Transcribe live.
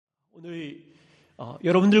오늘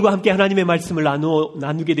여러분들과 함께 하나님의 말씀을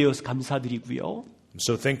나누게 되어서 감사드리고요. I'm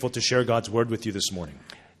so thankful to share God's word with you this morning.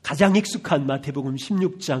 가장 익숙한 마태복음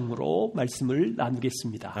 16장으로 말씀을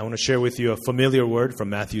나누겠습니다. I want to share with you a familiar word from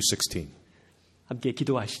Matthew 16. 함께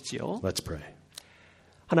기도하시죠. Let's pray.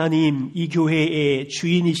 하나님, 이 교회의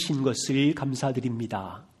주인이신 것을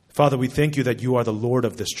감사드립니다. Father, we thank you that you are the Lord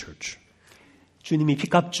of this church. 주님이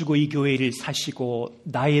피값 주고 이 교회를 사시고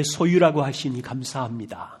나의 소유라고 하시니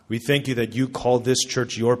감사합니다. We thank you that you call this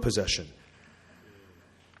church your possession.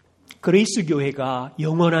 그레이스 교회가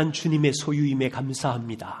영원한 주님의 소유임에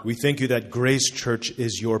감사합니다. We thank you that Grace Church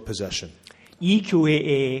is your possession. 이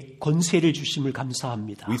교회에 권세를 주심을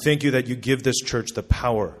감사합니다. We thank you that you give this church the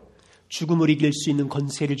power. 죽음을 이길 수 있는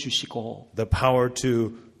권세를 주시고 The power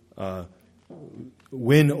to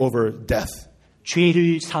win over death.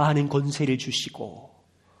 죄를 사하는 권세를 주시고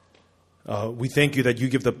We thank you that you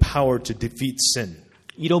give the power to defeat sin.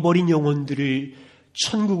 잃어버린 영혼들을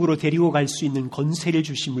천국으로 데리고 갈 수 있는 권세를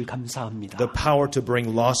주심을 감사합니다. The power to bring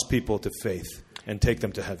lost people to faith and take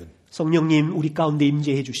them to heaven. 성령님, 우리 가운데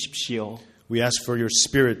임재해 주십시오. We ask for your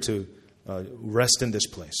spirit to rest in this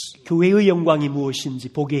place. 교회의 영광이 무엇인지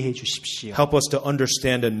보게 해 주십시오. Help us to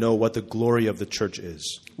understand and know what the glory of the church is.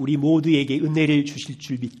 우리 모두에게 은혜를 주실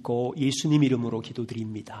줄 믿고 예수님 이름으로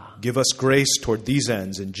기도드립니다. Give us grace toward these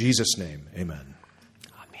ends in Jesus' name. Amen.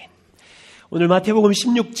 아멘. 오늘 마태복음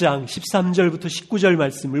 16장 13절부터 19절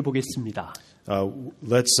말씀을 보겠습니다.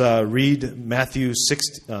 Let's read Matthew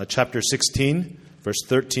chapter 16, verse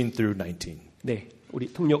 13 through 19. 네,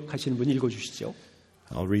 우리 통역하시는 분 읽어주시죠.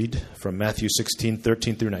 I'll read from Matthew 16,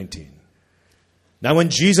 13 through 19. Now when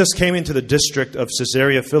Jesus came into the district of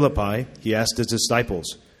Caesarea Philippi, he asked his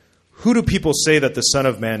disciples, "Who do people say that the Son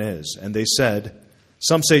of Man is?" And they said,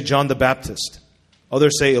 "Some say John the Baptist,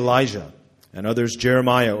 others say Elijah, and others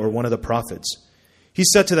Jeremiah or one of the prophets." He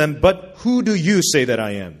said to them, "But who do you say that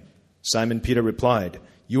I am?" Simon Peter replied,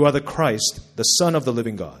 "You are the Christ, the Son of the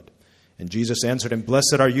living God." And Jesus answered him,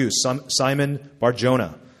 "Blessed are you, Simon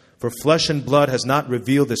Bar-Jonah, for flesh and blood has not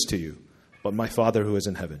revealed this to you, but my Father who is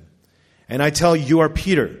in heaven. And I tell you, you are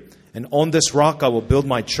Peter, and on this rock I will build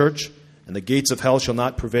my church, and the gates of hell shall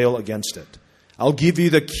not prevail against it. I'll give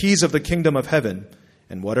you the keys of the kingdom of heaven,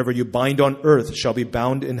 and whatever you bind on earth shall be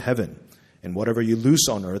bound in heaven, and whatever you loose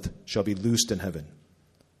on earth shall be loosed in heaven."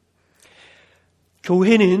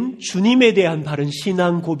 교회는 주님에 대한 바른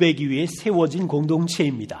신앙 고백 위에 세워진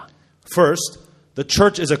공동체입니다. First, the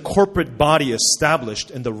church is a corporate body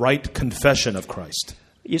established in the right confession of Christ.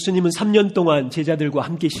 예수님은 3년 동안 제자들과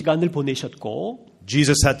함께 시간을 보내셨고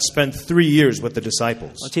Jesus had spent 3 years with the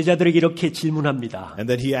disciples. 제자들에게 이렇게 질문합니다.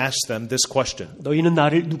 And then he asked them this question. 너희는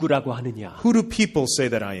나를 누구라고 하느냐? Who do people say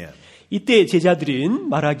that I am? 이때 제자들은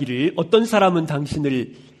말하기를 어떤 사람은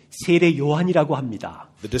당신을 세례 요한이라고 합니다.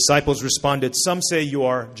 The disciples responded, "Some say you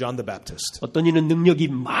are John the Baptist." 어떤 이는 능력이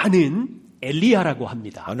많은 엘리야라고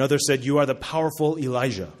합니다. Another said, "You are the powerful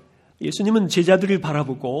Elijah." 예수님은 제자들을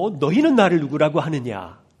바라보고 너희는 나를 누구라고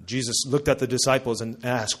하느냐? Jesus looked at the disciples and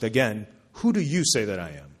asked again, "Who do you say that I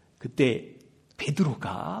am?" 그때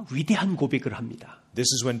베드로가 위대한 고백을 합니다.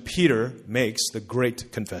 This is when Peter makes the great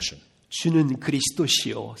confession. 주는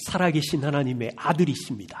그리스도시요 살아계신 하나님의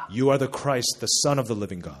아들이십니다. You are the Christ, the Son of the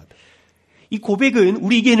living God. 이 고백은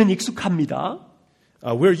우리에게는 익숙합니다.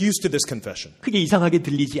 We're used to this confession. 크게 이상하게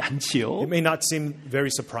들리지 않지요. It may not seem very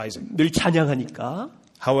surprising. 늘 찬양하니까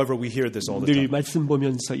However, we hear this all the 늘 time. 말씀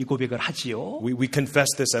보면서 이 고백을 하지요. We confess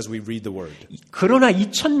this as we read the word. 그러나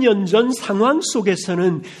 2000년 전 상황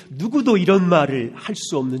속에서는 누구도 이런 말을 할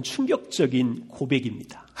수 없는 충격적인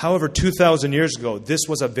고백입니다. However, 2,000 years ago, this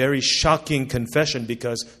was a very shocking confession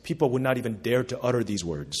because people would not even dare to utter these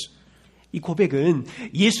words. 이 고백은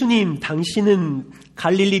예수님 당신은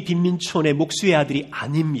갈릴리 빈민촌의 목수의 아들이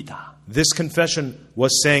아닙니다. This confession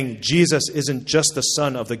was saying Jesus isn't just the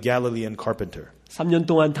son of the Galilean carpenter. 3년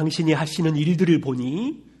동안 당신이 하시는 일들을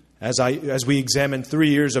보니 As we examine 3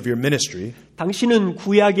 years of your ministry, 당신은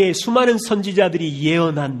구약의 수많은 선지자들이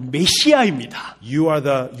예언한 메시아입니다. you are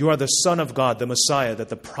the son of God, the Messiah that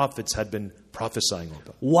the prophets had been prophesying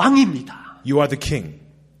about. 왕입니다. You are the king.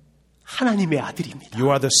 하나님의 아들입니다. You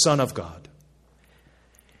are the son of God.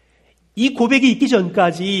 이 고백이 있기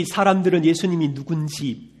전까지 사람들은 예수님이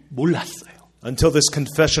누군지 몰랐어요. Until this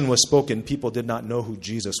confession was spoken, people did not know who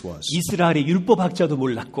Jesus was. 이스라엘의 율법학자도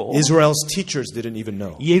몰랐고 Israel's teachers didn't even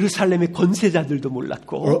know. 예루살렘의 권세자들도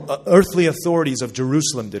몰랐고 Earthly authorities of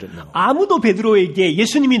Jerusalem didn't know. 아무도 베드로에게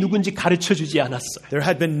예수님이 누군지 가르쳐주지 않았어요. There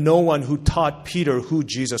had been no one who taught Peter who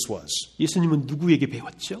Jesus was. 예수님은 누구에게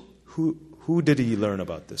배웠죠? Who did he learn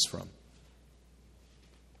about this from?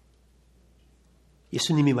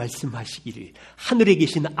 예수님이 말씀하시기를 하늘에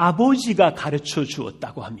계신 아버지가 가르쳐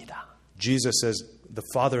주었다고 합니다. Jesus says, the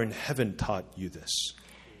Father in heaven taught you this.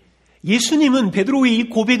 예수님은 베드로의 이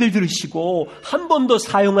고백을 들으시고 한 번도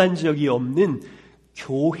사용한 적이 없는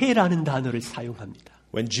교회라는 단어를 사용합니다.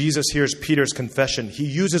 When Jesus hears Peter's confession, he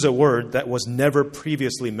uses a word that was never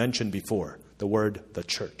previously mentioned before, the word the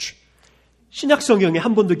church. 신약 성경에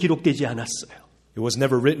한 번도 기록되지 않았어요. It was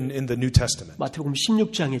never written in the New Testament. 마태복음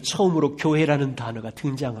 16장에 처음으로 교회라는 단어가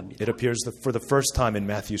등장합니다. It appears for the first time in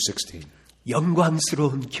Matthew 16.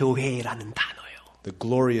 영광스러운 교회라는 단어요. The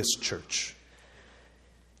glorious church.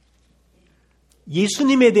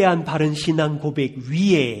 예수님에 대한 바른 신앙 고백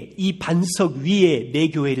위에 이 반석 위에 내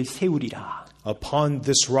교회를 세우리라. Upon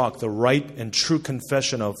this rock, the right and true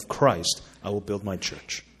confession of Christ, I will build my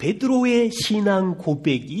church. 베드로의 신앙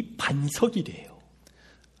고백이 반석이래요.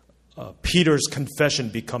 Peter's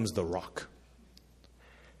confession becomes the rock.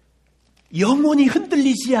 영원히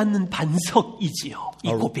흔들리지 않는 반석이지요. 이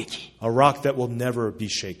고백이. A rock that will never be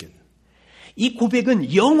shaken. 이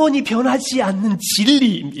고백은 영원히 변하지 않는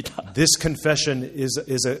진리입니다. This confession is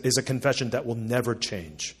a confession that will never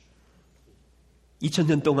change.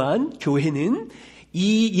 2000년 동안 교회는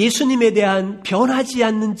이 예수님에 대한 변하지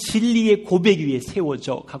않는 진리의 고백 위에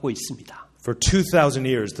세워져 가고 있습니다. For 2,000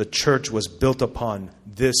 years, the church was built upon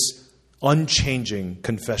this unchanging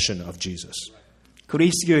confession of Jesus.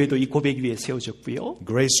 그레이스 교회도 이 고백 위에 세워졌고요.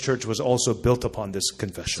 Grace Church was also built upon this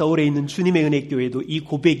confession. 서울에 있는 주님의 은혜 교회도 이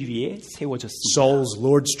고백 위에 세워졌습니다. Seoul's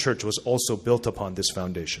Lord's Church was also built upon this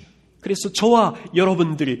foundation. 그래서 저와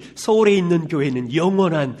여러분들 서울에 있는 교회는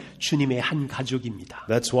영원한 주님의 한 가족입니다.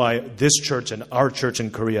 That's why this church and our church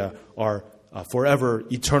in Korea are forever,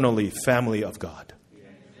 eternally family of God.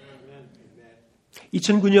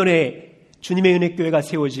 2009년에 주님의 은혜 교회가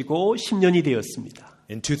세워지고 10년이 되었습니다.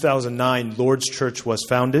 In 2009, Lord's Church was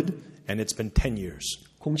founded, and it's been 10 years.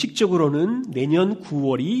 공식적으로는 내년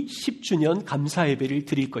 9월이 10주년 감사 예배를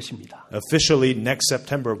드릴 것입니다. Officially, next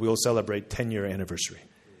September, we will celebrate 10-year anniversary.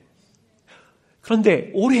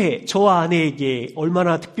 그런데 올해 저와 아내에게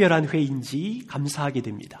얼마나 특별한 회인지 감사하게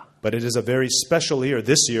됩니다. But it is a very special year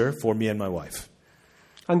this year for me and my wife.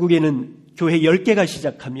 한국에는 교회 10개가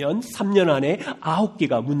시작하면 3년 안에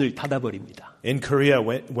 9개가 문을 닫아버립니다. In Korea,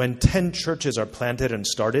 when 10 churches are planted and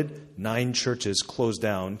started, 9 churches close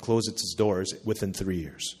its doors within 3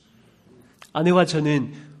 years. 아내와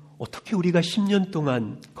저는 어떻게 우리가 10년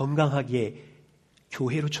동안 건강하게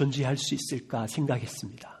교회로 존재할 수 있을까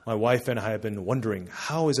생각했습니다. My wife and I have been wondering,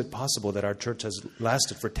 how is it possible that our church has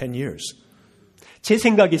lasted for 10 years? 제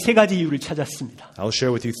생각에 3가지 이유를 찾았습니다. I'll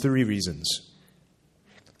share with you 3 reasons.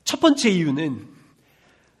 첫 번째 이유는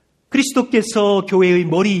그리스도께서 교회의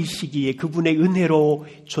머리이시기에 그분의 은혜로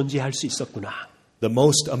존재할 수 있었구나. The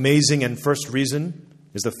most amazing and first reason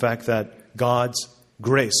is the fact that God's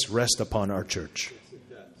grace rests upon our church.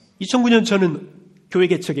 2009년 저는 교회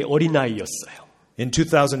개척의 어린아이였어요. In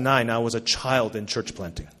 2009, I was a child in church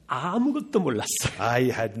planting. 아무것도 몰랐어요. I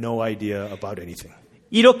had no idea about anything.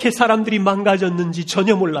 이렇게 사람들이 망가졌는지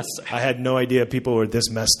전혀 몰랐어요. I had no idea people were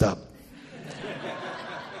this messed up.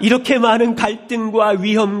 이렇게 많은 갈등과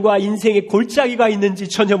위험과 인생의 골짜기가 있는지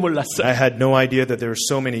전혀 몰랐어요. I had no idea that there were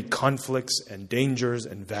so many conflicts and dangers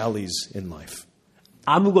and valleys in life.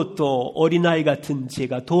 아무것도 어린아이 같은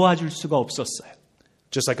제가 도와줄 수가 없었어요.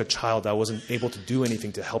 Just like a child, I wasn't able to do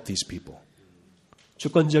anything to help these people.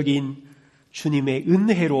 주권적인 주님의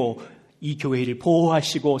은혜로 이 교회를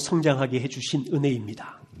보호하시고 성장하게 해주신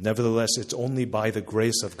은혜입니다. Nevertheless, it's only by the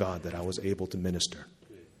grace of God that I was able to minister.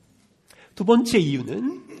 두 번째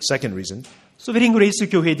이유는 Second reason, 소베린 그레이스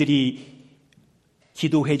교회들이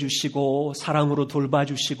기도해 주시고 사랑으로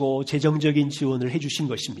돌봐주시고 재정적인 지원을 해주신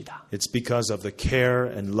것입니다. it's because of the care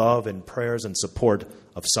and love and prayers and support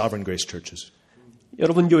of Sovereign Grace churches.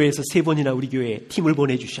 여러분 교회에서 3번이나 우리 교회에 팀을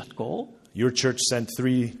보내주셨고 Your church sent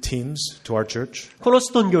 3 teams to our church.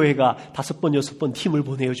 코너스톤 교회가 5번, 6번 팀을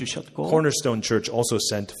보내주셨고 Cornerstone Church also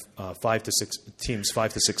sent 5 to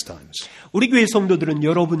 6 times. 우리 교회 성도들은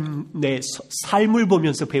여러분의 삶을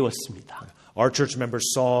보면서 배웠습니다. Our church members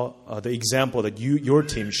saw the example that your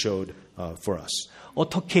team showed for us.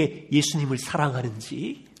 어떻게 예수님을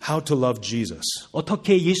사랑하는지, How to love Jesus.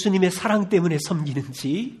 어떻게 예수님의 사랑 때문에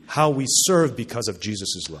섬기는지, How we serve because of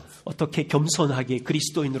Jesus' love. 어떻게 겸손하게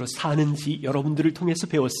그리스도인으로 사는지 여러분들을 통해서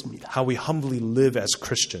배웠습니다. How we humbly live as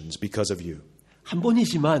Christians because of you. 한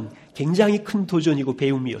번이지만 굉장히 큰 도전이고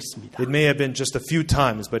배움이었습니다. It may have been just a few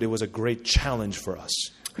times, but it was a great challenge for us.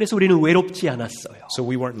 그래서 우리는 외롭지 않았어요. So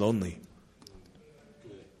we weren't lonely.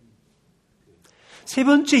 세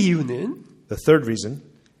번째 이유는 The third reason,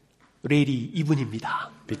 레리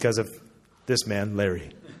이분입니다. because of this man, Larry.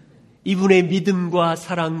 이분의 믿음과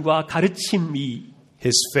사랑과 가르침이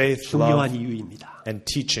His faith, 중요한 love, 이유입니다. and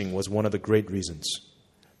teaching was one of the great reasons.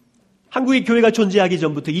 한국의 교회가 존재하기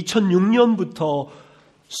전부터 2006년부터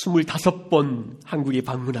 25번 한국에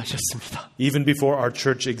방문하셨습니다. Even before our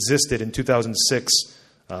church existed in 2006,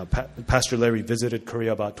 Pastor Larry visited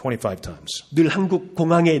Korea about 25 times. 늘 한국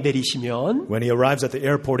공항에 내리시면 When he arrives at the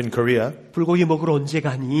airport in Korea, 불고기 먹으러 언제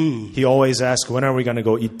가니? he always asks, when are we going to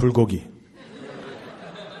go eat bulgogi?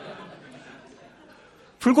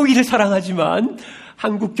 불고기를 사랑하지만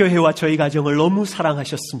한국 교회와 저희 가정을 너무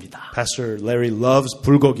사랑하셨습니다. Pastor Larry loves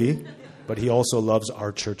bulgogi, but he also loves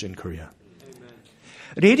our church in Korea.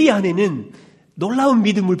 레리 안에는 놀라운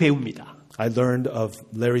믿음을 배웁니다. I learned of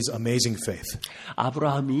Larry's amazing faith.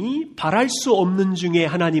 아브라함이 바랄 수 없는 중에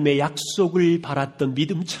하나님의 약속을 바랐던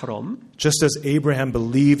믿음처럼 Just as Abraham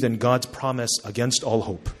believed in God's promise against all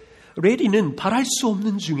hope, 레리는 바랄 수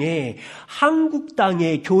없는 중에 한국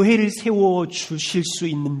땅에 교회를 세워 주실 수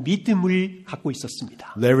있는 믿음을 갖고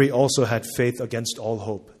있었습니다. Larry also had faith against all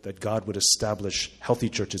hope that God would establish healthy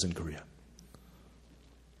churches in Korea.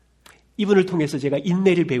 이분을 통해서 제가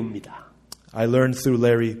인내를 배웁니다. I learned through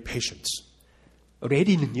Larry patience.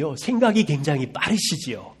 레리는요, 생각이 굉장히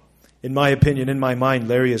빠르시지요. In my opinion, in my mind,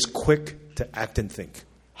 Larry is quick to act and think.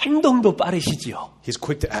 행동도 빠르시지요. He's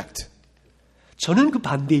quick to act. 저는 그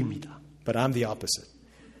반대입니다. But I'm the opposite.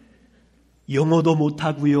 영어도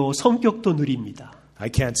못하고요, 성격도 느립니다. I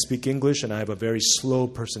can't speak English and I have a very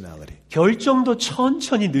slow personality. 결정도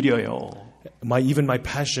천천히 느려요. Even my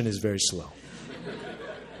passion is very slow.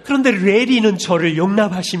 그런데 레리는 저를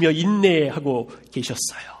용납하시며 인내하고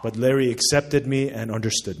계셨어요. But Larry accepted me and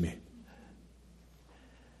understood me.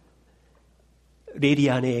 레리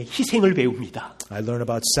안에 희생을 배웁니다. I learn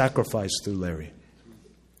about sacrifice through Larry.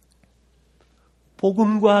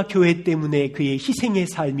 복음과 교회 때문에 그의 희생의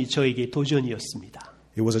삶이 저에게 도전이었습니다.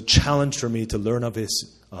 It was a challenge for me to learn of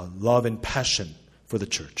his love and passion for the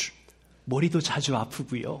church. 머리도 자주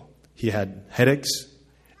아프고요. He had headaches.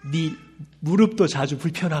 무릎도 자주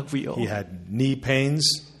불편하고요. He had knee pains.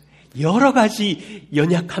 여러 가지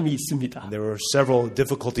연약함이 있습니다. There were several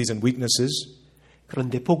difficulties and weaknesses.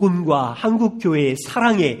 그런데 복음과 한국 교회의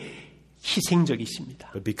사랑에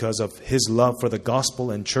희생적이십니다. But because of his love for the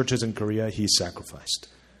gospel and churches in Korea, he sacrificed.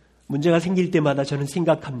 문제가 생길 때마다 저는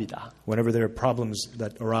생각합니다. Whenever there are problems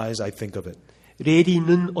that arise, I think of it.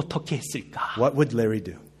 레리는 어떻게 했을까? What would Larry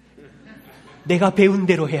do? 내가 배운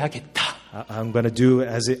대로 해야겠다. I'm going to do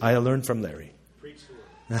as I learned from Larry.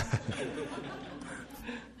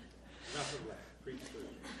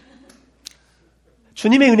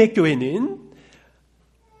 주님의 은혜교회는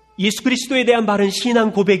예수 그리스도에 대한 바른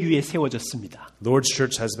신앙 고백 위에 세워졌습니다. Lord's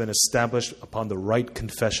Church has been established upon the right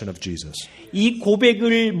confession of Jesus. 이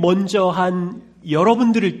고백을 먼저 한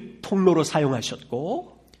여러분들을 통로로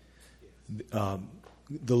사용하셨고,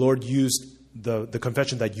 The Lord used the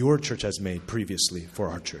confession that your church has made previously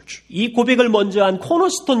for our church. 이 고백을 먼저 한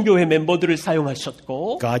코너스톤 교회 멤버들을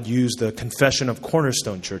사용하셨고, God used the confession of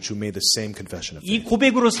Cornerstone Church who made the same confession of 이 faith.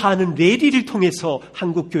 고백으로 사는 레리를 통해서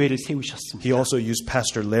한국 교회를 세우셨습니다. He also used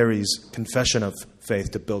Pastor Larry's confession of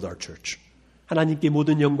faith to build our church. 하나님께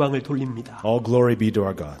모든 영광을 돌립니다. All glory be to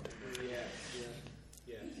our God.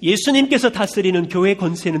 예수님께서 다스리는 교회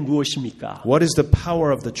권세는 무엇입니까? What is the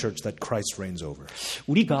power of the church that Christ reigns over?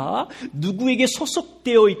 우리가 누구에게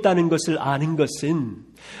소속되어 있다는 것을 아는 것은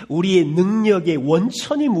우리의 능력의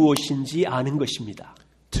원천이 무엇인지 아는 것입니다.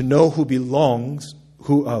 To know who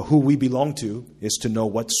we belong to is to know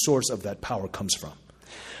what source of that power comes from.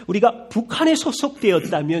 우리가 북한에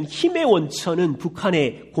소속되었다면 힘의 원천은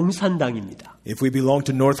북한의 공산당입니다. If we belong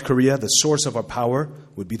to North Korea, the source of our power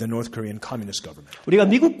would be the North Korean Communist government. 우리가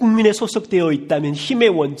미국 국민에 소속되어 있다면 힘의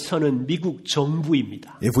원천은 미국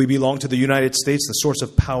정부입니다. If we belong to the United States, the source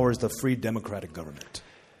of power is the free democratic government.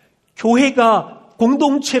 교회가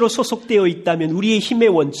공동체로 소속되어 있다면 우리의 힘의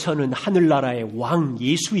원천은 하늘나라의 왕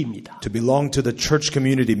예수입니다. To belong to the church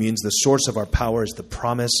community means the source of our power is the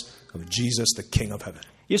promise of Jesus, the King of heaven.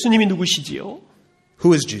 예수님이 누구시지요?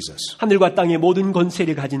 Who is Jesus? 하늘과 땅의 모든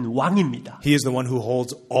권세를 가진 왕입니다. He is the one who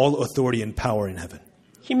holds all authority and power in heaven.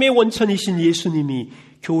 힘의 원천이신 예수님이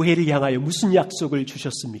교회를 향하여 무슨 약속을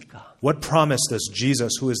주셨습니까? What promise does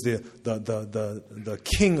Jesus, who is the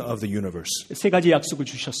King of the universe, 세 가지 약속을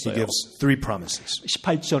he 주셨어요. gives three promises.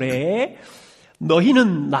 18절에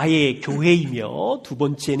너희는 나의 교회이며 두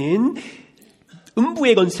번째는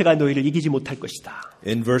음부의 권세가 너희를 이기지 못할 것이다.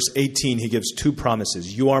 In verse 18, he gives two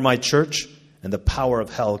promises. You are my church, and the power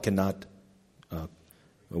of hell cannot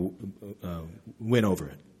win over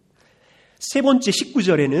it. 세 번째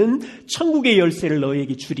 19절에는 천국의 열쇠를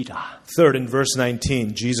너희에게 주리라. Third, in verse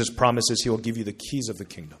 19, Jesus promises he will give you the keys of the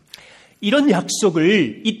kingdom. 이런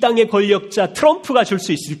약속을 이 땅의 권력자 트럼프가 줄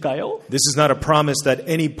수 있을까요? This is not a promise that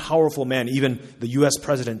any powerful man, even the U.S.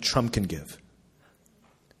 President Trump, can give.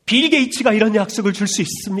 빌 게이츠가 이런 약속을 줄 수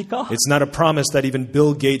있습니까? It's not a promise that even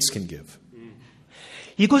Bill Gates can give.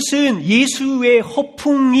 이것은 예수의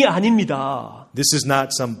허풍이 아닙니다. This is not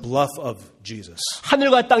some bluff of Jesus.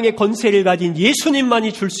 하늘과 땅의 권세를 가진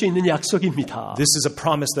예수님만이 줄 수 있는 약속입니다. This is a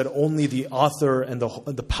promise that only the author and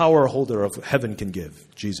the power holder of heaven can give,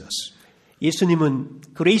 Jesus. 예수님은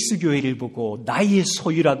그레이스 교회를 보고 나의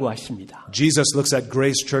소유라고 하십니다. Jesus looks at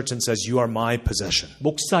Grace Church and says, you are my possession.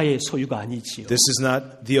 목사의 소유가 아니지요. This is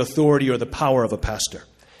not the authority or the power of a pastor.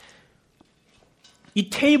 이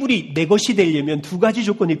테이블이 내 것이 되려면 두 가지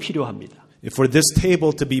조건이 필요합니다. For this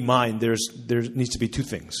table to be mine, there needs to be two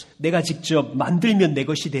things. 내가 직접 만들면 내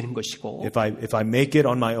것이 되는 것이고, If I make it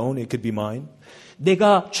on my own, it could be mine.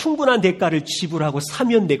 내가 충분한 대가를 지불하고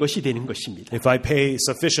사면 내 것이 되는 것입니다. If I pay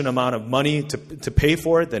sufficient amount of money to pay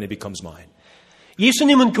for it, then it becomes mine.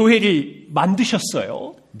 예수님은 교회를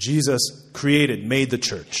만드셨어요. Jesus created, made the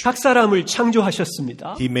church. 각 사람을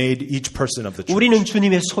창조하셨습니다. He made each person of the church. 우리는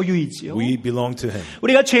주님의 소유이지요. We belong to Him.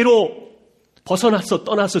 우리가 죄로 벗어나서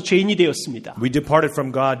떠나서 죄인이 되었습니다. We departed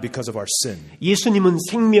from God because of our sin. 예수님은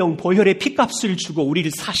생명 보혈의 피값을 주고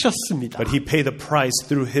우리를 사셨습니다. But He paid the price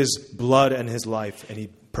through His blood and His life, and He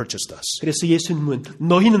purchased us. 그래서 예수님은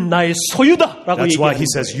너희는 나의 소유다라고 That's why 얘기하는 He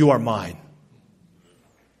says, 거예요. you are mine.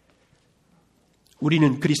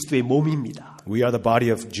 우리는 그리스도의 몸입니다. We are the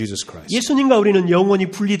body of Jesus Christ. 예수님과 우리는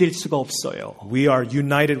영원히 분리될 수가 없어요. We are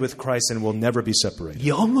united with Christ and will never be separated.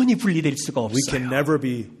 영원히 분리될 수가 We can 없어요. never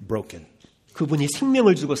be broken 그분이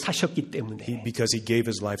생명을 주고 사셨기 때문에. because He gave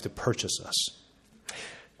His life to purchase us.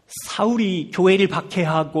 사울이 교회를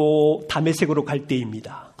박해하고 다메섹으로 갈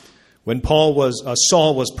때입니다. When Saul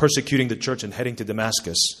was persecuting the church and heading to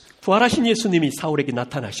Damascus, 부활하신 예수님이 사울에게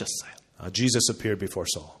나타나셨어요. Jesus appeared before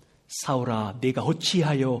Saul. 사울아, 내가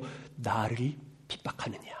어찌하여 나를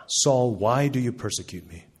핍박하느냐? Saul, why do you persecute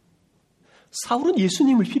me? 사울은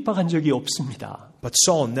예수님을 핍박한 적이 없습니다. But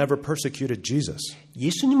Saul never persecuted Jesus.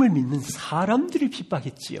 예수님을 믿는 사람들을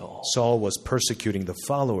핍박했지요. Saul was persecuting the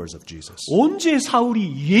followers of Jesus. 언제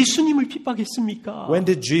사울이 예수님을 핍박했습니까? When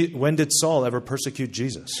did Saul ever persecute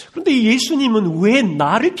Jesus? 그런데 예수님은 왜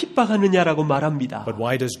나를 핍박하느냐라고 말합니다. But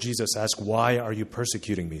why does Jesus ask, why are you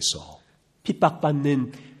persecuting me, Saul?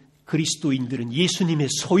 핍박받는 그리스도인들은 예수님의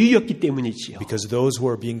소유였기 때문이지요. Because those who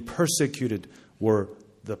are being persecuted were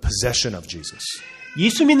the possession of Jesus.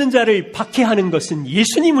 예수 믿는 자를 박해하는 것은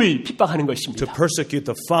예수님을 핍박하는 To 것입니다. persecute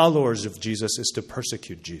the followers of Jesus is to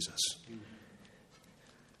persecute Jesus.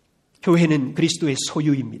 교회는 그리스도의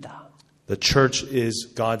소유입니다. The church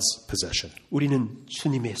is God's possession. 우리는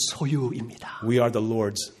주님의 소유입니다. We are the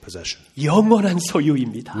Lord's possession. 영원한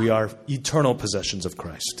소유입니다. We are eternal possessions of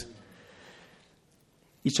Christ.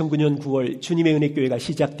 2009년 9월 주님의 은혜교회가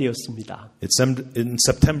시작되었습니다. In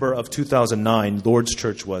September of 2009, Lord's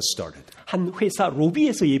Church was started. 한 회사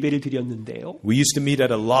로비에서 예배를 드렸는데요. We used to meet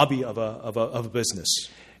at a lobby of a business.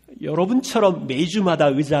 여러분처럼 매주마다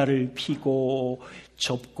의자를 피고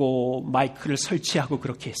접고 마이크를 설치하고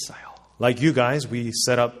그렇게 했어요. Like you guys, we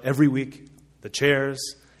set up every week the chairs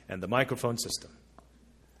and the microphone system.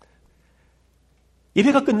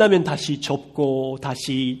 예배가 끝나면 다시 접고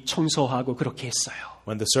다시 청소하고 그렇게 했어요.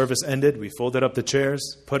 When the service ended, we folded up the chairs,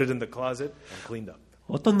 put it in the closet, and cleaned up.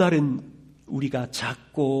 어떤 날은 우리가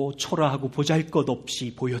작고 초라하고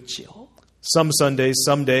보잘것없이 보였지요. Some Sundays,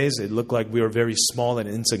 some days, it looked like we were very small and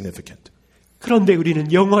insignificant. 그런데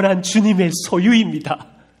우리는 영원한 주님의 소유입니다.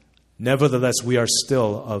 Nevertheless, we are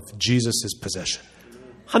still of Jesus' possession.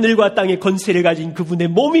 하늘과 땅의 권세를 가진 그분의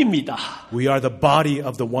몸입니다. We are the body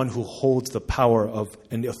of the one who holds the power of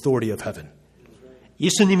and the authority of heaven.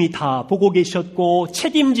 예수님이 다 보고 계셨고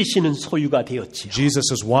책임지시는 소유가 되었지요. Jesus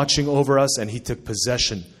was watching over us and He took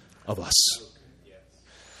possession of us.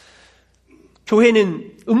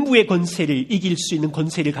 교회는 음부의 권세를 이길 수 있는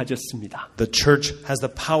권세를 가졌습니다. The church has the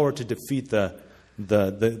power to defeat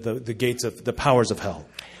the gates of the powers of hell.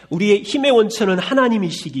 우리의 힘의 원천은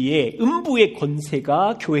하나님이시기에 음부의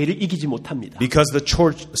권세가 교회를 이기지 못합니다. Because the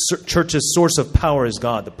church's source of power is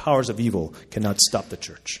God, the powers of evil cannot stop the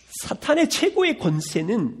church. 사탄의 최고의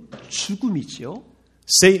권세는 죽음이지요.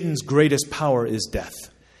 Satan's greatest power is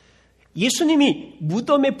death. 예수님이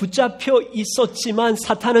무덤에 붙잡혀 있었지만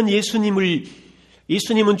사탄은 예수님은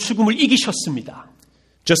죽음을 이기셨습니다.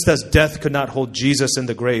 Just as death could not hold Jesus in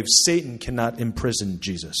the grave, Satan cannot imprison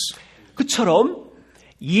Jesus. 그처럼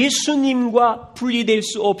예수님과 분리될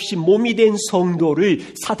수 없이 몸이 된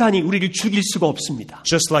성도를 사탄이 우리를 죽일 수가 없습니다.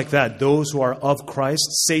 Just like that, those who are of Christ,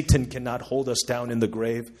 Satan cannot hold us down in the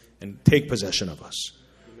grave and take possession of us.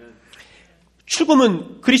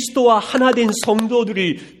 죽음은 그리스도와 하나 된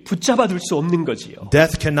성도들을 붙잡아 둘 수 없는 거지요.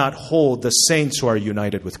 Death cannot hold the saints who are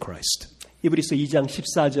united with Christ. 히브리서 2장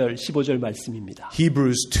 14절 15절 말씀입니다.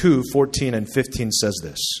 Hebrews 2:14 and 15 says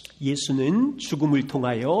this. 예수는 죽음을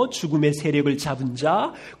통하여 죽음의 세력을 잡은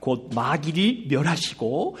자 곧 마귀를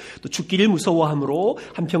멸하시고 또 죽기를 무서워함으로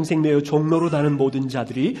한평생 매어 종로로 다는 모든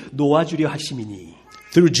자들이 놓아주려 하심이니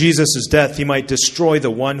Through Jesus' death, he might destroy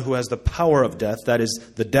the one who has the power of death, that is,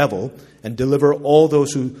 the devil, and deliver all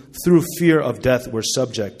those who, through fear of death, were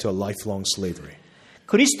subject to a lifelong slavery.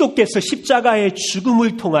 그리스도께서 십자가의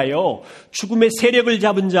죽음을 통하여 죽음의 세력을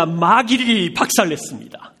잡은 자 마귀를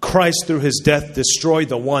박살냈습니다. Christ, through his death, destroyed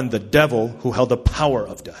the one, the devil, who held the power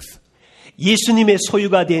of death. 예수님의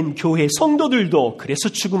소유가 된 교회 성도들도 그래서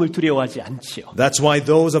죽음을 두려워하지 않지요. That's why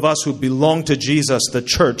those of us who belong to Jesus, the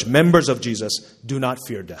church, members of Jesus, do not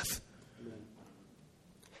fear death.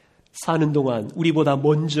 사는 동안 우리보다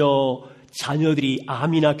먼저 자녀들이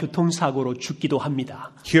암이나 교통사고로 죽기도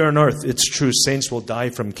합니다. Here on earth, it's true, saints will die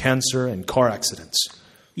from cancer and car accidents.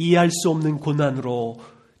 이해할 수 없는 고난으로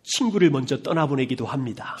친구를 먼저 떠나보내기도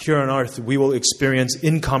합니다. Here on earth, we will experience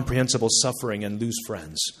incomprehensible suffering and lose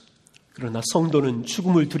friends. 그러나 성도는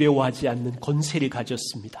죽음을 두려워하지 않는 권세를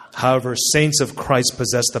가졌습니다. However, saints of Christ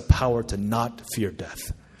possess the power to not fear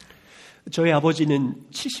death. 저희 아버지는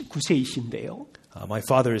 79세이신데요. My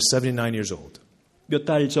father is 79 years old. 몇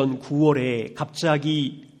달 전 9월에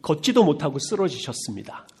갑자기 걷지도 못하고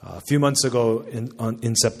쓰러지셨습니다. A few months ago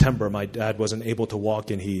in September, my dad wasn't able to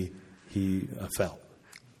walk and he fell.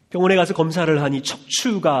 병원에 가서 검사를 하니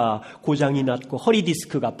척추가 고장이 났고 허리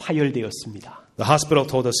디스크가 파열되었습니다. The hospital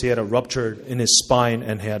told us he had a rupture in his spine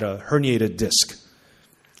and he had a herniated disc.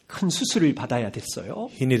 큰 수술을 받아야 됐어요.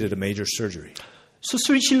 He needed a major surgery.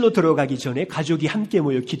 수술실로 들어가기 전에 가족이 함께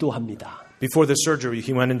모여 기도합니다. Before the surgery,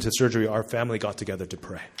 he went into surgery. Our family got together to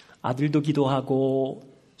pray. 아들도 기도하고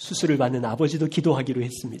수술을 받는 아버지도 기도하기로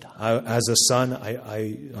했습니다. As a son,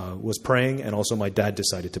 I was praying, and also my dad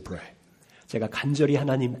decided to pray. 제가 간절히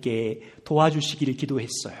하나님께 도와주시기를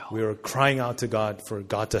기도했어요. We were crying out to God for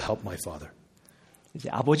God to help my father. 이제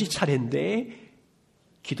아버지 차례인데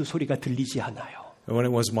기도 소리가 들리지 않아요. And when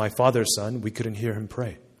it was my father's son, we couldn't hear him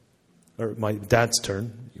pray. Or my dad's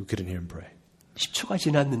turn, you couldn't hear him pray. 10초가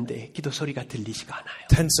지났는데 기도 소리가 들리지가 않아요.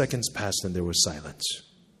 10 seconds passed and there was silence.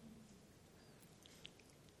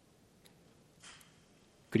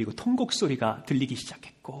 그리고 통곡 소리가 들리기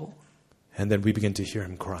시작했고 And then we began to hear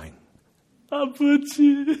him crying.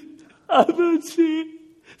 아버지,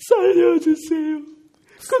 살려주세요.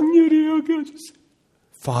 긍휼히 여겨주세요.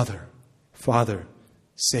 Father,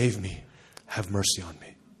 save me. Have mercy on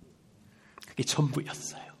me. 그게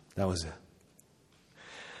전부였어요. That was it.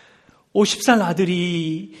 50살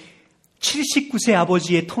아들이 79세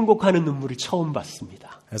아버지의 통곡하는 눈물을 처음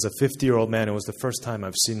봤습니다. As a 50-year-old man, it was the first time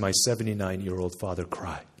I've seen my 79-year-old father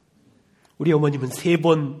cry. 우리 어머님은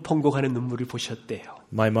 3번 통곡하는 눈물을 보셨대요.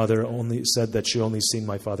 My mother only said that she only seen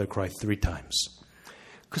my father cry 3 times.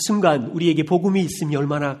 그 순간 우리에게 복음이 있음이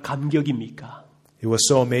얼마나 감격입니까? It was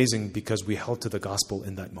so amazing because we held to the gospel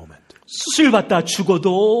in that moment. 수술받다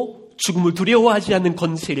죽어도 죽음을 두려워하지 않는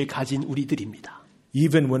권세를 가진 우리들입니다.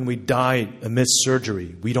 Even when we die amidst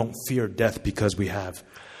surgery, we don't fear death because we have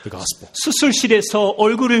the gospel. 수술실에서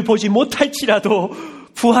얼굴을 보지 못할지라도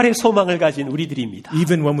부활의 소망을 가진 우리들입니다.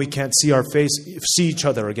 Even when we can't see our face, see each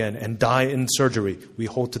other again and die in surgery, we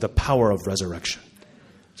hold to the power of resurrection.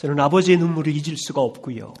 저는 아버지의 눈물을 잊을 수가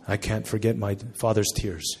없고요. I can't forget my father's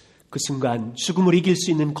tears. 그 순간 죽음을 이길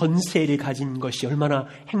수 있는 권세를 가진 것이 얼마나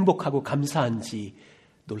행복하고 감사한지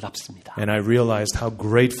놀랍습니다. And I realized how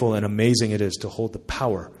grateful and amazing it is to hold the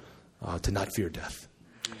power to not fear death.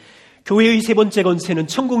 교회의 세 번째 권세는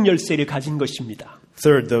천국 열쇠를 가진 것입니다.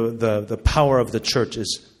 Third, the power of the church is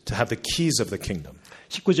to have the keys of the kingdom.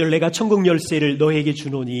 19절 내가 천국 열쇠를 너에게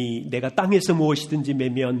주노니 내가 땅에서 무엇이든지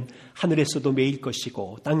매면 하늘에서도 매일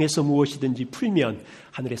것이고 땅에서 무엇이든지 풀면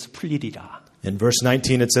하늘에서 풀리리라. In verse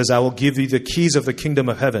 19 it says, I will give you the keys of the kingdom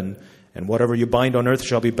of heaven, and whatever you bind on earth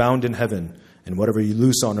shall be bound in heaven, and whatever you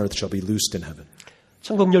loose on earth shall be loosed in heaven.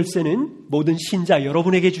 천국 열쇠는 모든 신자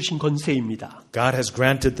여러분에게 주신 권세입니다. God has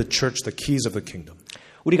granted the church the keys of the kingdom.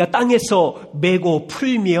 우리가 땅에서 매고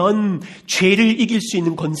풀면 죄를 이길 수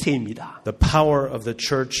있는 권세입니다. The power of the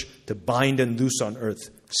church to bind and loose on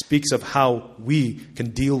earth speaks of how we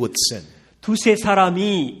can deal with sin. 두세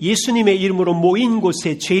사람이 예수님의 이름으로 모인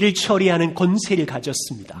곳에 죄를 처리하는 권세를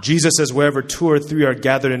가졌습니다. Jesus says, wherever 2 or 3 are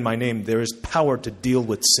gathered in my name, there is power to deal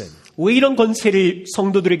with sin. 왜 이런 권세를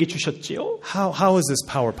성도들에게 주셨지요? How is this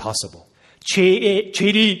power possible?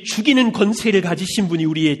 죄를 죽이는 권세를 가지신 분이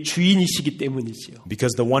우리의 주인이시기 때문이지요.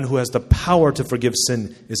 Because the one who has the power to forgive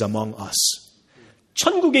sin is among us.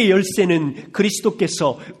 천국의 열쇠는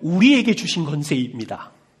그리스도께서 우리에게 주신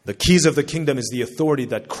권세입니다. The keys of the kingdom is the authority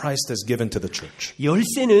that Christ has given to the church.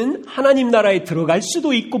 열쇠는 하나님 나라에 들어갈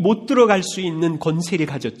수도 있고 못 들어갈 수 있는 권세를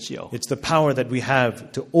가졌지요. It's the power that we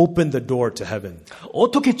have to open the door to heaven.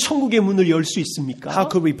 어떻게 천국의 문을 열 수 있습니까? How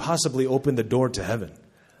could we possibly open the door to heaven?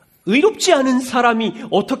 의롭지 않은 사람이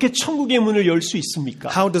어떻게 천국의 문을 열 수 있습니까?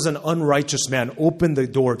 How does an unrighteous man open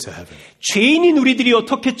the door to heaven? 죄인인 우리들이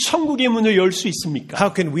어떻게 천국의 문을 열 수 있습니까?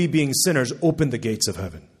 How can we, being sinners, open the gates of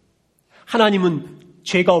heaven? 하나님은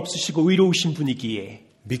죄가 없으시고 의로우신 분이기에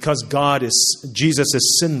Because Jesus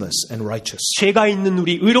is sinless and righteous. 죄가 있는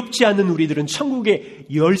우리, 의롭지 않은 우리들은 천국의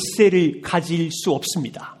열쇠를 가질 수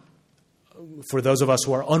없습니다. For those of us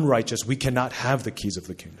who are unrighteous, we cannot have the keys of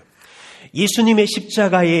the kingdom. 예수님의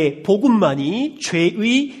십자가의 복음만이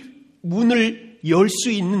죄의 문을 열 수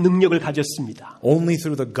있는 능력을 가졌습니다. Only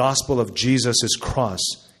through the gospel of Jesus' cross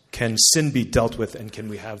can sin be dealt with and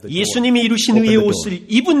can we have the door. 예수님이 이루신 의의 옷을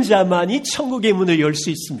입은 자만이 천국의 문을 열 수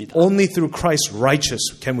있습니다. Only through Christ's righteous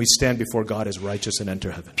can we stand before God as righteous and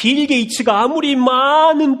enter heaven. 빌 게이츠가 아무리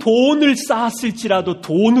많은 돈을 쌓았을지라도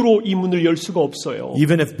돈으로 이 문을 열 수가 없어요.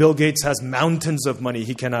 Even if Bill Gates has mountains of money,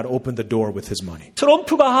 he cannot open the door with his money.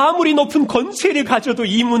 트럼프가 아무리 높은 권세를 가져도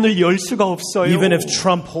이 문을 열 수가 없어요. Even if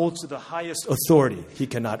Trump holds the highest authority, he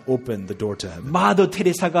cannot open the door to heaven. 마더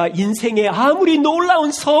테레사가 인생에 아무리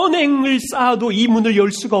놀라운 선행을 쌓아도 이 문을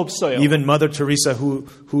열 수가 없어요. Even Mother Teresa, who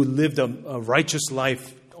lived a righteous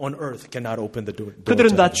life on earth, cannot open the door.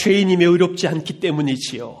 그들은 다 죄인이며 의롭지 않기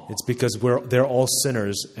때문이지요. It's because they're all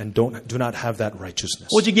sinners and do not have that righteousness.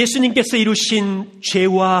 오직 예수님께서 이루신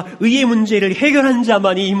죄와 의의 문제를 해결한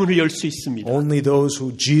자만이 이 문을 열 수 있습니다. Only those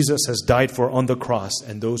who Jesus has died for on the cross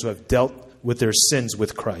and those who have dealt with their sins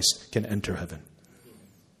with Christ can enter heaven.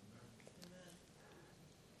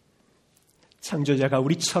 창조자가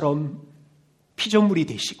우리처럼 피조물이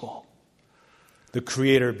되시고 The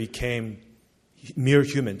Creator became mere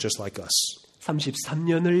human just like us.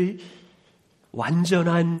 33년을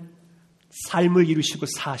완전한 삶을 이루시고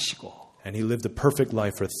사시고 And he lived a perfect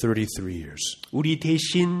life for 33 years. 우리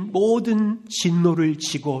대신 모든 진노를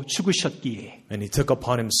지고 죽으셨기에 And he took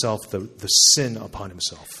upon himself the sin upon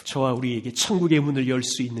himself. 저와 우리에게 천국의 문을 열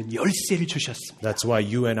수 있는 열쇠를 주셨습니다. That's why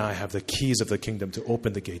you and I have the keys of the kingdom to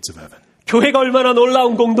open the gates of heaven. 교회가 얼마나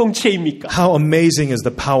놀라운 공동체입니까? How amazing is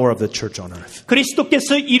the power of the church on earth.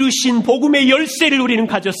 그리스도께서 이루신 복음의 열쇠를 우리는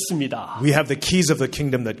가졌습니다. We have the keys of the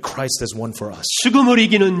kingdom that Christ has won for us. 죽음을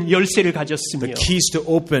이기는 열쇠를 가졌으며 The keys to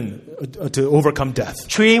overcome death.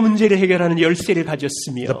 죄의 문제를 해결하는 열쇠를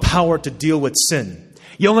가졌으며 The power to deal with sin.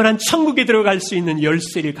 영원한 천국에 들어갈 수 있는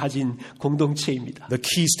열쇠를 가진 공동체입니다. The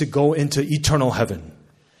keys to go into eternal heaven.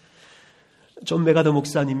 존 메가더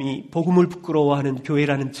목사님이 복음을 부끄러워하는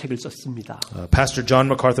교회라는 책을 썼습니다. Pastor John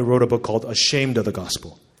MacArthur wrote a book called Ashamed of the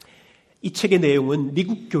Gospel. 이 책의 내용은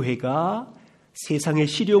미국 교회가 세상의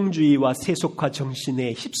실용주의와 세속화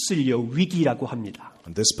정신에 휩쓸려 위기라고 합니다.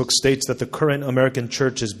 This book states that the current American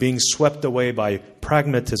church is being swept away by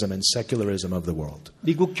pragmatism and secularism of the world.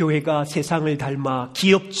 미국 교회가 세상을 닮아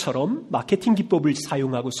기업처럼 마케팅 기법을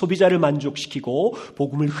사용하고 소비자를 만족시키고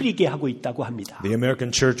복음을 흐리게 하고 있다고 합니다. The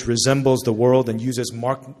American church resembles the world and uses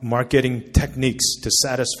marketing techniques to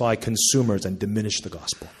satisfy consumers and diminish the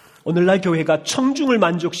gospel. 오늘날 교회가 청중을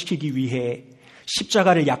만족시키기 위해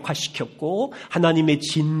십자가를 약화시켰고 하나님의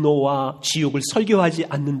진노와 지옥을 설교하지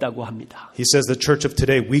않는다고 합니다. He says the church of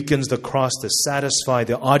today weakens the cross to satisfy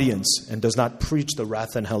the audience and does not preach the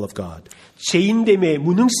wrath and hell of God. 죄인됨의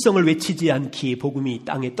무능성을 외치지 않기에 복음이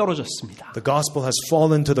땅에 떨어졌습니다. The gospel has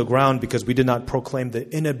fallen to the ground because we did not proclaim the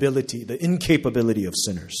inability, the incapability of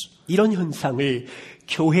sinners. 이런 현상을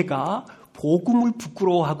교회가 복음을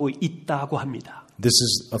부끄러워하고 있다고 합니다. This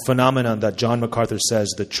is a phenomenon that John MacArthur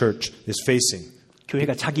says the church is facing.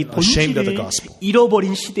 교회가 자기 ashamed of the 본질을 gospel.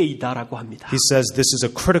 잃어버린 시대이다라고 합니다. He says this is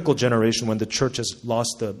a critical generation when the church has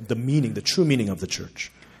lost the meaning, the true meaning of the church.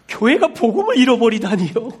 교회가 복음을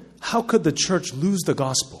잃어버리다니요. How could the church lose the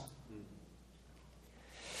gospel?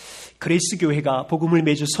 그레이스 교회가 복음을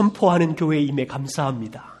매주 선포하는 교회임에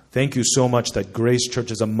감사합니다. Thank you so much that Grace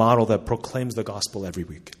Church is a model that proclaims the gospel every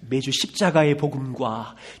week. 매주 십자가의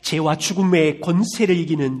복음과 죄와 죽음의 권세를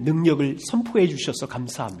이기는 능력을 선포해 주셔서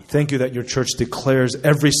감사합니다. Thank you that your church declares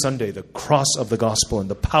every Sunday the cross of the gospel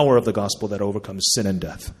and the power of the gospel that overcomes sin and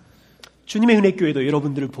death. 주님의 은혜교회도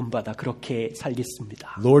여러분들을 본받아 그렇게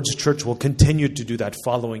살겠습니다. Lord's Church will continue to do that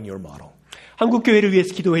following your model. 한국 교회를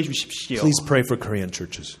위해서 기도해 주십시오. Please pray for Korean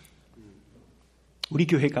churches. 우리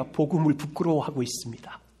교회가 복음을 부끄러워하고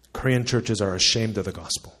있습니다. Korean churches are ashamed of the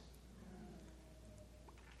gospel.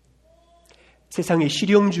 세상의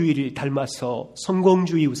실용주의를 닮아서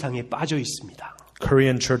성공주의 우상에 빠져 있습니다.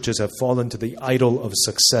 Korean churches have fallen to the idol of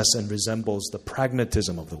success and resembles the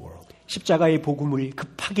pragmatism of the world. 십자가의 복음을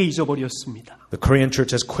급하게 잊어버렸습니다. The Korean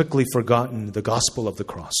church has quickly forgotten the gospel of the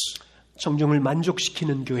cross. 정종을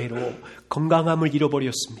만족시키는 교회로 건강함을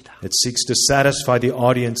잃어버렸습니다. It seeks to satisfy the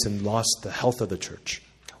audience and lost the health of the church.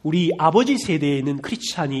 우리 아버지 세대에는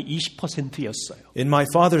크리스찬이 20%였어요. In my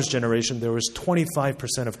father's generation, there was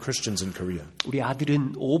 25% of Christians in Korea. 우리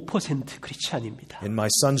아들은 5% 크리스찬입니다. In my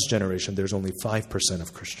son's generation, there's only 5%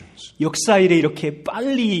 of Christians. 역사 일에 이렇게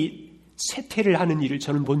빨리 쇠퇴를 하는 일을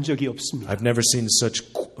저는 본 적이 없습니다. I've never seen such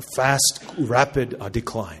fast, rapid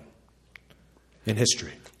decline in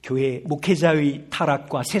history. 교회 목회자의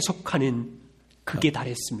타락과 세속화는 극에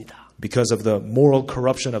달했습니다. Because of the moral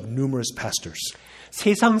corruption of numerous pastors.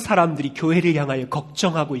 세상 사람들이 교회를 향하여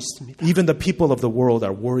걱정하고 있습니다. Even the people of the world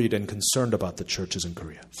are worried and concerned about the churches in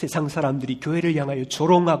Korea. 세상 사람들이 교회를 향하여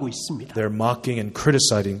조롱하고 있습니다. They're mocking and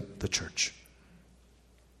criticizing the church.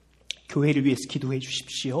 교회를 위해서 기도해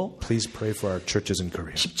주십시오. Please pray for our churches in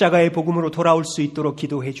Korea. 십자가의 복음으로 돌아올 수 있도록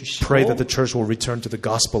기도해 주시고 Pray that the church will return to the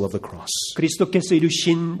gospel of the cross. 그리스도께서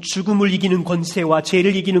이루신 죽음을 이기는 권세와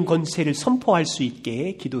죄를 이기는 권세를 선포할 수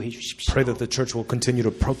있게 기도해 주십시오. Pray that the church will continue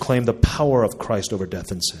to proclaim the power of Christ over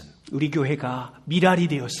death and sin. 우리 교회가 미랄이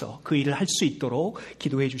되어서 그 일을 할 수 있도록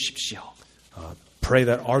기도해 주십시오. Pray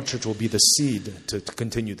that our church will be the seed to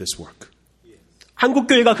continue this work. 한국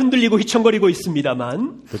교회가 흔들리고 휘청거리고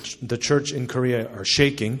있습니다만 The church in Korea are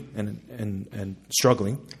shaking and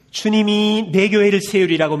struggling. 주님이 내 교회를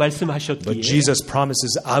세우리라고 말씀하셨기에 But Jesus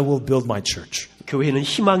promises, I will build my church. 교회는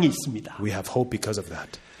희망이 있습니다. We have hope because of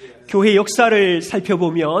that. 교회 역사를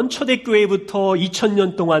살펴보면 초대교회부터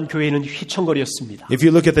 2000년 동안 교회는 휘청거렸습니다. If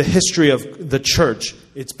you look at the history of the church,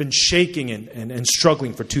 it's been shaking and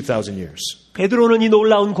struggling for 2,000 years. 베드로는 이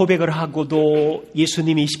놀라운 고백을 하고도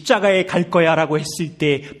예수님이 십자가에 갈 거야라고 했을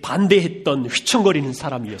때 반대했던 휘청거리는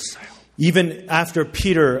사람이었어요. Even after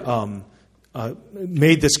Peter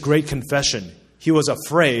made this great confession, he was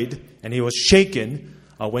afraid and he was shaken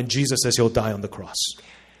when Jesus says he'll die on the cross.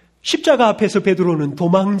 십자가 앞에서 베드로는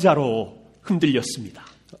도망자로 흔들렸습니다.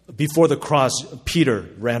 Before the cross, Peter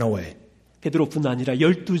ran away. 베드로뿐 아니라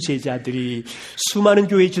 12제자들이 수많은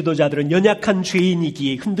교회 지도자들은 연약한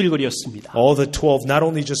죄인이기에 흔들거렸습니다. All the 12, not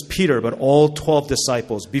only just Peter, but all 12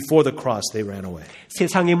 disciples, before the cross, they ran away.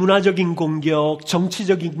 세상의 문화적인 공격,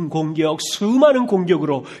 정치적인 공격, 수많은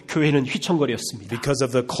공격으로 교회는 휘청거렸습니다. Because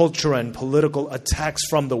of the cultural and political attacks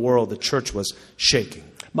from the world, the church was shaking.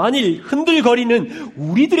 만일 흔들거리는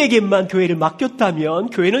우리들에게만 교회를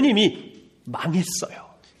맡겼다면 교회는 이미 망했어요.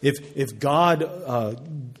 If God,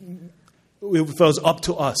 if it was up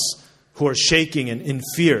to us who are shaking and in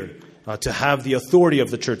fear to have the authority of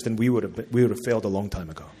the church, then we would have failed a long time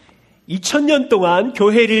ago. 2000년 동안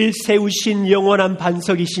교회를 세우신 영원한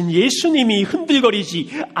반석이신 예수님이 흔들거리지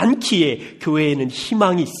않기에 교회에는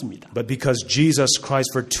희망이 있습니다. But because Jesus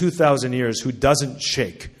Christ for 2,000 years, who doesn't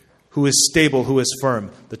shake, who is stable, who is firm,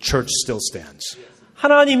 the church still stands.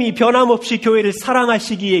 하나님이 변함없이 교회를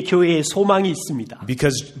사랑하시기에 교회에 소망이 있습니다.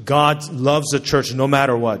 Because God loves the church no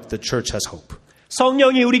matter what, the church has hope.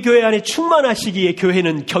 성령이 우리 교회 안에 충만하시기에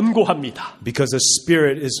교회는 견고합니다. Because the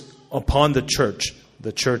Spirit is upon the church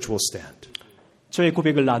will stand. 저의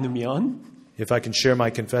고백을 나누면 If I can share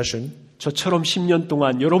my confession, 저처럼 10년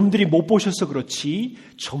동안 여러분들이 못 보셔서 그렇지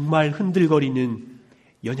정말 흔들거리는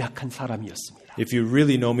연약한 사람이었습니다. if you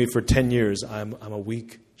really know me for 10 years, I'm a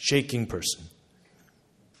weak, shaking person.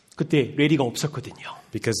 그때 레리가 없었거든요.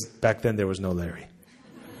 Because back then there was no Larry.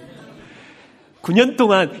 9년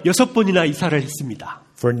동안 6번이나 이사를 했습니다.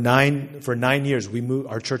 For nine years,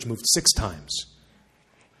 our church moved 6 times.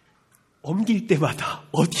 옮길 때마다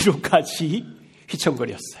어디로 가지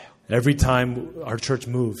휘청거렸어요. Every time our church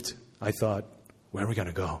moved, I thought, where are we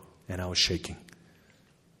going to go? And I was shaking.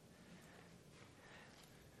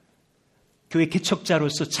 교회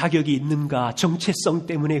개척자로서 자격이 있는가 정체성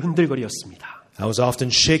때문에 흔들거렸습니다. I was often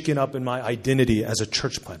shaken up in my identity as a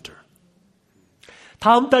church planter.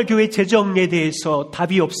 다음 달 교회 재정에 대해서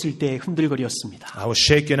답이 없을 때 흔들거렸습니다. I was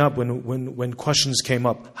shaken up when questions came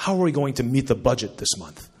up. How are we going to meet the budget this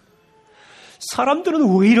month?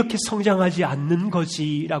 사람들은 왜 이렇게 성장하지 않는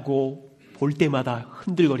거지라고 볼 때마다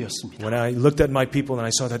흔들거렸습니다. When I looked at my people and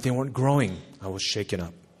I saw that they weren't growing, I was shaken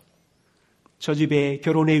up. 저 집에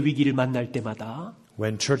결혼의 위기를 만날 때마다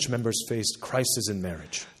When church members faced crisis in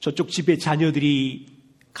marriage. 저쪽 집의 자녀들이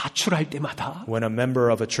가출할 때마다 When a member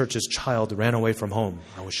of a church's child ran away from home,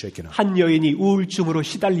 I was shaken up. 한 여인이 우울증으로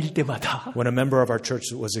시달릴 때마다 When a member of our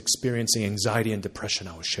church was experiencing anxiety and depression,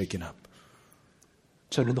 I was shaken up.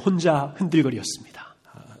 저는 혼자 흔들거렸습니다.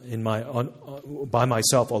 By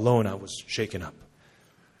myself alone, I was shaken up.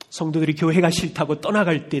 성도들이 교회가 싫다고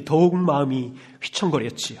떠나갈 때 더욱 마음이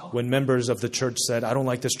휘청거렸지요. When members of the church said, I don't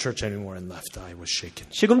like this church anymore and left, I was shaken.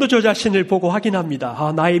 지금도 저 자신을 보고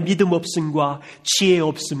확인합니다. 나의 믿음 없음과 지혜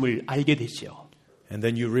없음을 알게 되지요. And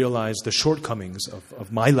then you realize the shortcomings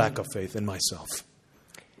of my lack of faith in myself.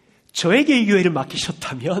 저에게 이 교회를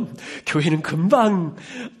맡기셨다면 교회는 금방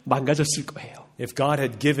망가졌을 거예요. If God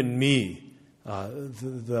had given me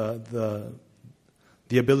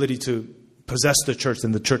the ability to possess the church,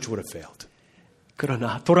 then the church would have failed.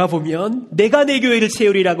 그러나 돌아보면 내가 내 교회를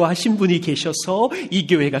세우리라고 하신 분이 계셔서 이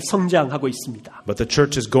교회가 성장하고 있습니다. But the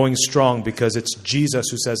church is going strong because it's Jesus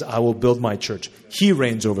who says, I will build my church. He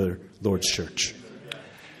reigns over the Lord's church.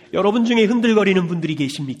 여러분 중에 흔들거리는 분들이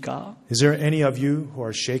계십니까? Is there any of you who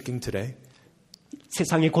are shaking today?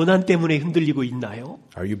 세상의 고난 때문에 흔들리고 있나요?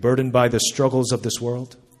 Are you burdened by the struggles of this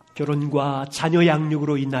world? 결혼과 자녀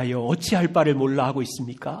양육으로 인하여 어찌할 바를 몰라 하고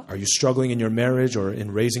있습니까? Are you struggling in your marriage or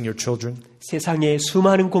in raising your children? 세상의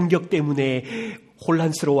수많은 공격 때문에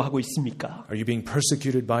혼란스러워하고 있습니까? Are you being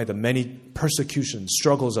persecuted by the many persecutions,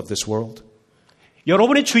 struggles of this world?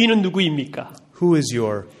 여러분의 주인은 누구입니까? Who is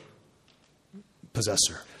your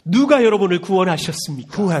possessor? 누가 여러분을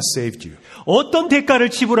구원하셨습니까? Who has saved you? 어떤 대가를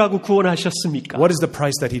지불하고 구원하셨습니까? What is the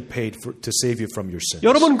price that he paid to save you from your sins?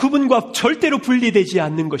 여러분 그분과 절대로 분리되지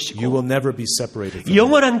않는 것이고 You will never be separated from him.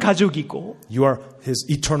 영원한 가족이고 You are his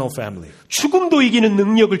eternal family. 죽음도 이기는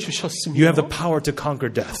능력을 You 주셨으며 have the power to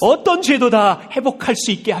conquer death. 어떤 죄도 다 회복할 수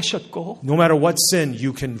있게 하셨고 No matter what sin,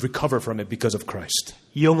 you can recover from it because of Christ.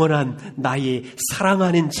 영원한 나의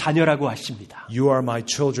사랑하는 자녀라고 하십니다. You are my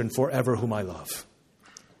children forever whom I love.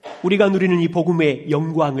 우리가 누리는 이 복음의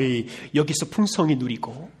영광을 여기서 풍성히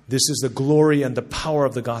누리고 This is the glory and the power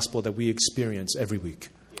of the gospel that we experience every week.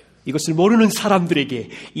 이것을 모르는 사람들에게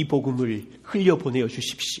이 복음을 흘려보내어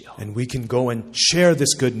주십시오. And we can go and share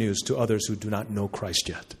this good news to others who do not know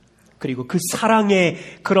Christ yet. 그리고 그 사랑의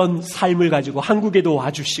그런 삶을 가지고 한국에도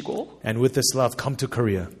와주시고 And with this love, come to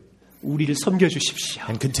Korea 우리를 섬겨주십시오.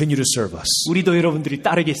 and continue to serve us. 우리도 여러분들이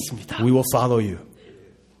따르겠습니다. We will follow you.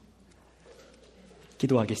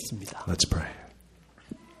 기도하겠습니다. Let's pray.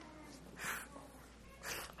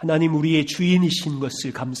 하나님 우리의 주인이신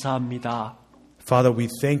것을 감사합니다. Father, we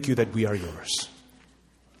thank you that we are yours.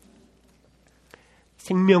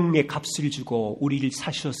 생명의 값을 주고 우리를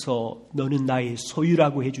사셔서 너는 나의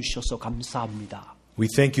소유라고 해주셔서 감사합니다. We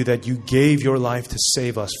thank you that you gave your life to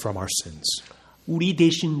save us from our sins. 우리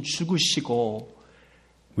대신 죽으시고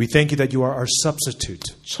We thank you that you are our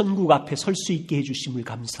substitute. 천국 앞에 설 수 있게 해주심을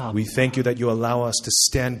감사합니다. We thank you that you allow us to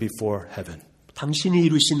stand before heaven. 당신이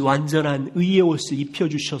이루신 완전한 의의 옷을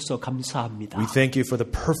입혀주셔서 감사합니다. We thank you for the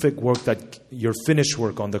perfect work that your finished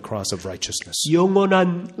work on the cross of righteousness.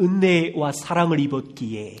 영원한 은혜와 사랑을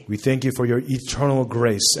입었기에 We thank you for your eternal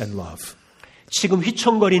grace and love. 지금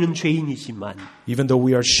휘청거리는 죄인이지만 Even though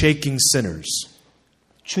we are shaking sinners,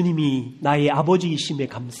 주님이 나의 아버지이심에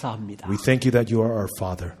감사합니다. we thank you that you are our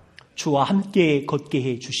Father. 주와 함께 걷게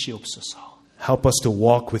해 주시옵소서. Help us to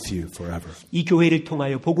walk with you forever. 이 교회를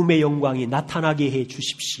통하여 복음의 영광이 나타나게 해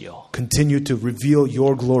주십시오. Continue to reveal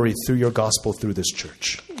your glory through your gospel through this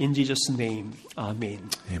church. In Jesus' name, Amen.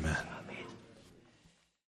 Amen.